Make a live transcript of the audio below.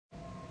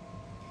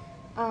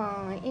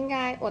应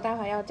该我待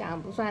会要讲的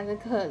不算是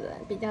客人，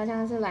比较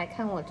像是来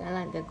看我展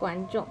览的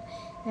观众。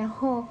然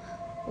后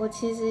我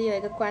其实有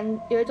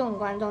一种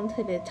观众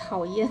特别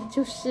讨厌，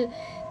就是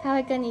他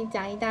会跟你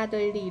讲一大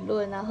堆理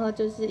论，然后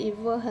就是一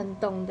副很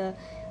懂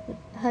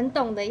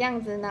的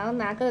样子，然后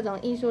拿各种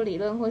艺术理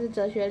论或是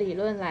哲学理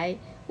论来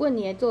问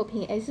你的作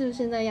品，是不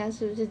是那样，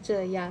是不是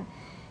这样，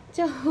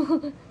就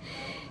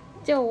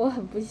就我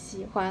很不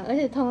喜欢，而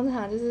且通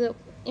常就是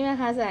因为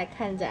他是来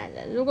看展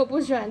的，如果不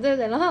喜欢这个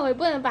人的话，我也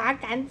不能把他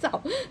赶走，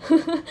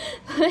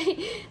所以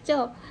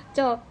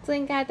这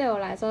应该对我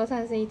来说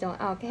算是一种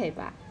OK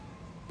吧。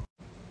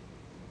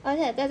而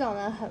且这种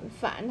人很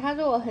烦，他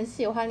如果很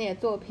喜欢你的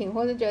作品，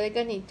或是觉得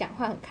跟你讲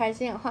话很开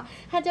心的话，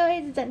他就会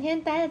一直整天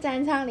待在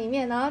展场里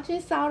面，然后去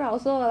骚扰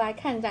所有来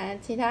看展的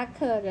其他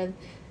客人，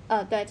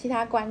对，其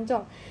他观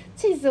众，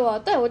气死我！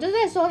对，我就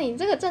在说你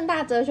这个正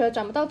大哲学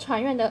转不到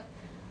传院的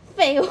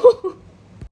废物。